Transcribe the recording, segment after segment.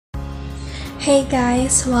Hey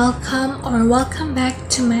guys, welcome back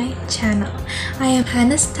to my channel. I am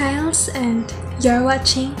Hannah Styles and you're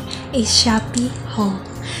watching a Shopee haul.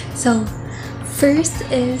 So first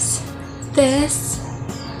is this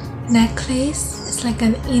necklace. It's like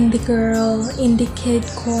an indie girl, indie kid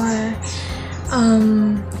core,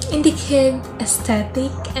 indie kid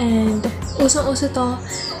aesthetic, and uso to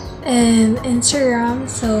in Instagram.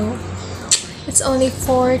 So it's only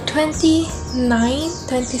for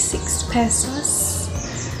 26 pesos.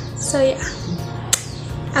 So yeah,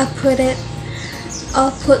 I'll put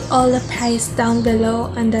all the price down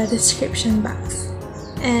below in the description box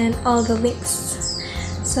and all the links.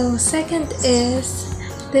 So second is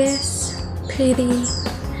this pretty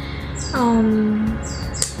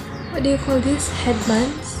what do you call this,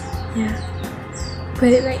 headbands? Yeah, put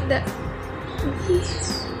it like that.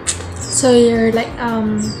 So you're like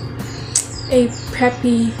a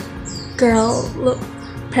preppy girl look,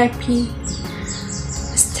 preppy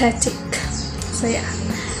aesthetic. So yeah,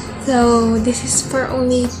 so this is for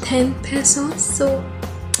only 10 pesos, so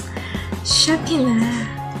Shopee na.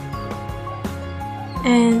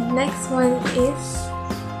 And next one is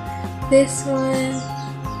this one,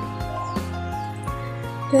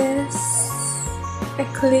 this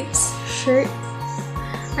acrylic shirt.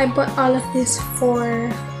 I bought all of this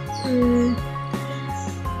for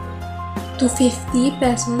 250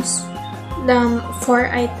 pesos. 4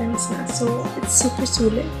 items na, so it's super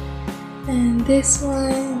sulit. And this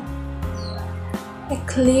one,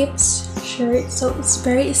 eclipse shirt, so it's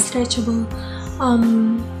very stretchable.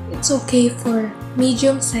 It's okay for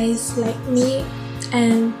medium size like me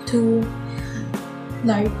and to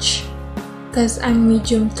large, because I'm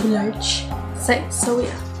medium to large size. So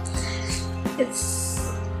yeah, it's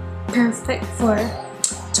perfect for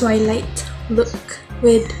twilight look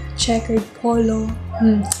with checkered polo.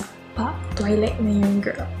 Twilight na yun,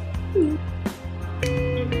 girl.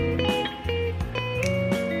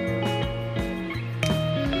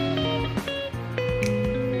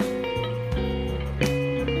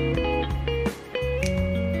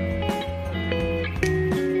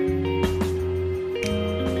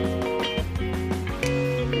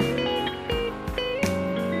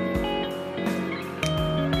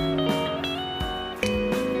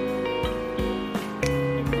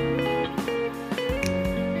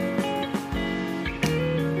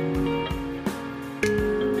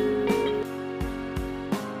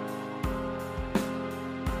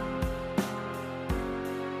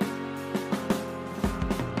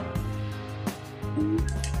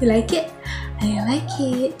 You like it? I like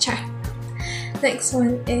it. Char. Next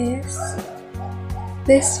one is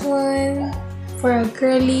this one for a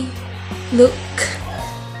girly look.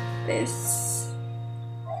 This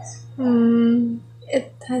it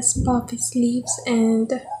has puffy sleeves and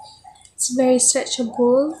it's very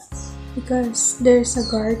stretchable because there's a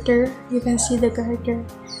garter. You can see the garter.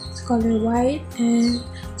 It's color white and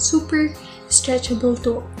super stretchable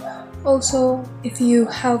too. Also, if you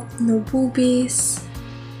have no boobies,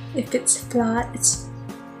 if it's flat, it's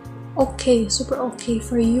okay, super okay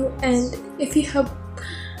for you. And if you have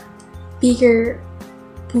bigger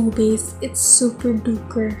boobies, it's super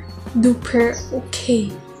duper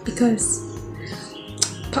okay, because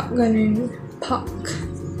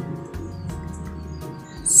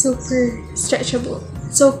super stretchable.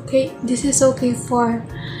 It's okay. This is okay for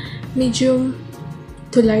medium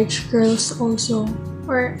to large girls also,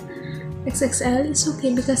 or XXL is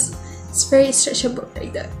okay because it's very stretchable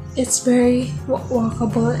like that. It's very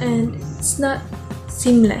walkable and it's not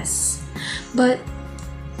seamless. But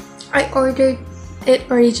I ordered it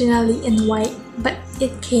originally in white, but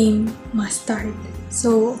it came mustard.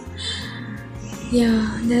 So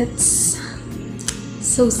yeah, that's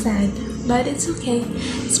so sad, but it's okay.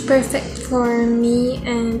 It's perfect for me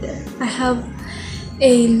and I have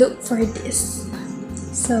a look for this.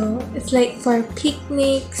 So it's like for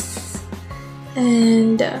picnics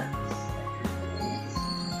and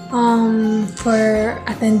for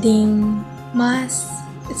attending mass.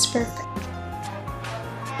 It's perfect.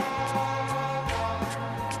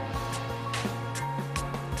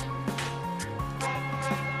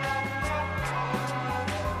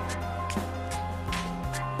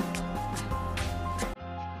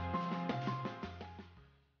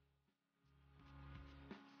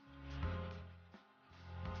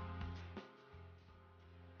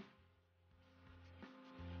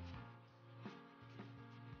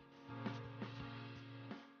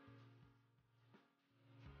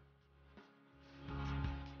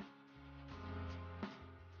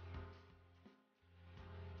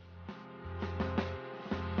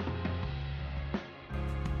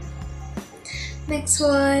 Next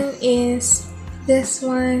one is this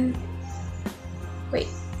one. Wait.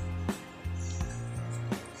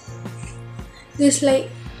 This like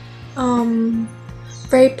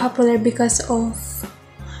very popular because of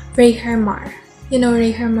Ray Hermar. You know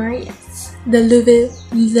Ray Hermar? Yes. The Louis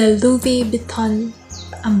Vuitton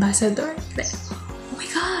ambassador. Oh my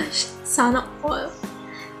gosh! Sana all.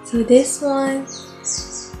 So this one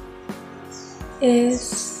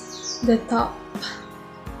is the top.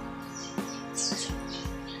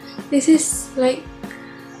 This is like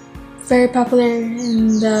very popular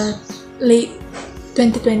in the late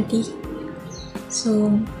 2020.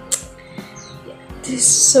 So this is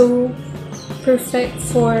so perfect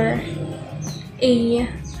for a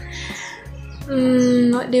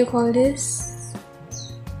what do you call this?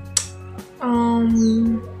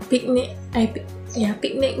 Picnic.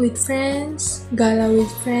 Picnic with friends, gala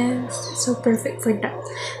with friends. So perfect for that.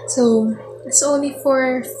 So it's only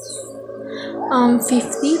for 50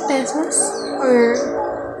 pesos, or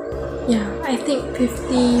yeah, I think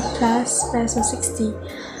 50 plus peso, 60,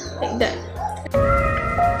 like that.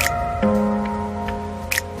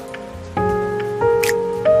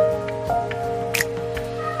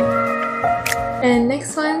 And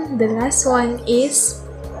next one, the last one is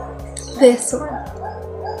this one.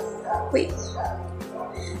 Wait,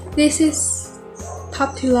 this is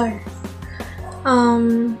popular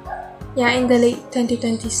yeah, in the late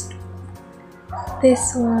 2020s.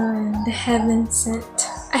 This one, the Heaven Sent.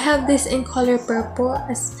 I have this in color purple,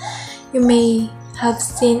 as you may have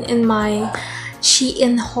seen in my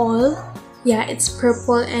Shein haul. Yeah, it's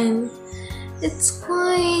purple and it's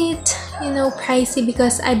quite, you know, pricey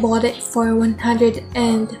because I bought it for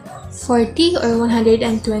 140 or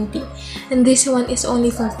 120, and this one is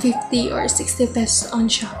only for 50 or 60 pesos on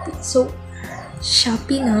Shopee. So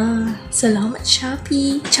Shopee na, salamat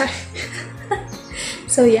Shopee. Char.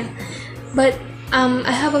 So yeah, but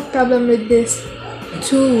I have a problem with this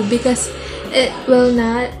too because it will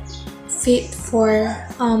not fit for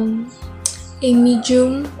a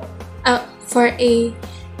medium, for a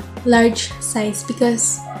large size,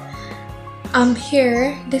 because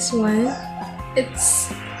here, this one,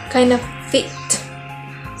 it's kind of fit,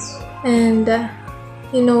 and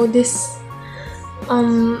you know, this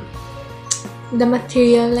the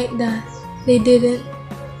material like that, they didn't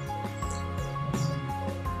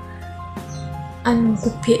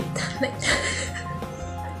ungupit like that.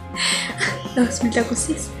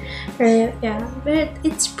 Right, yeah, but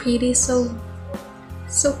it's pretty, so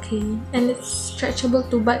it's okay, and it's stretchable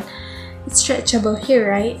too, but it's stretchable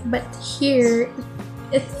here, right? But here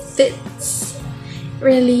it fits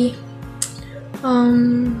really,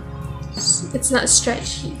 it's not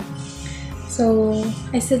stretchy. So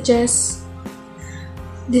I suggest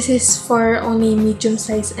this is for only medium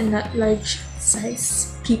size and not large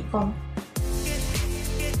size people.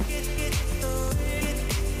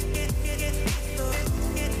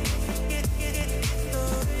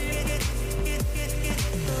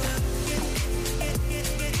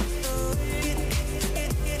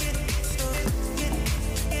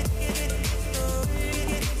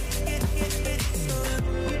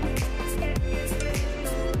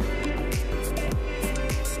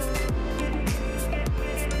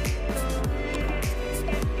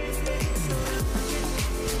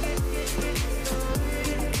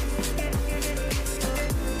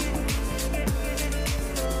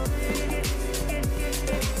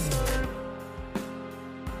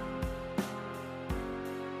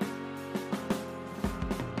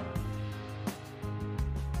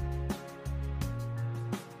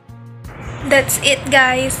 That's it,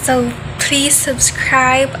 guys. So please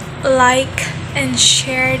subscribe, like, and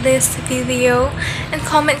share this video, and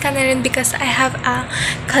comment ka na rin because I have a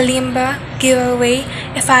Kalimba giveaway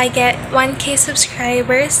if I get 1K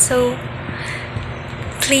subscribers. So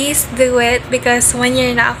please do it because 1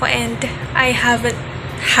 year na ako and I haven't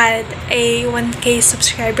had a 1K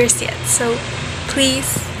subscribers yet. So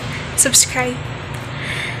please subscribe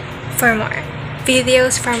for more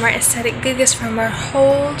videos, for more aesthetic videos, for more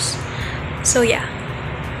hauls. So yeah,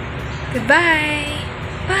 goodbye,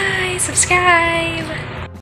 bye, subscribe.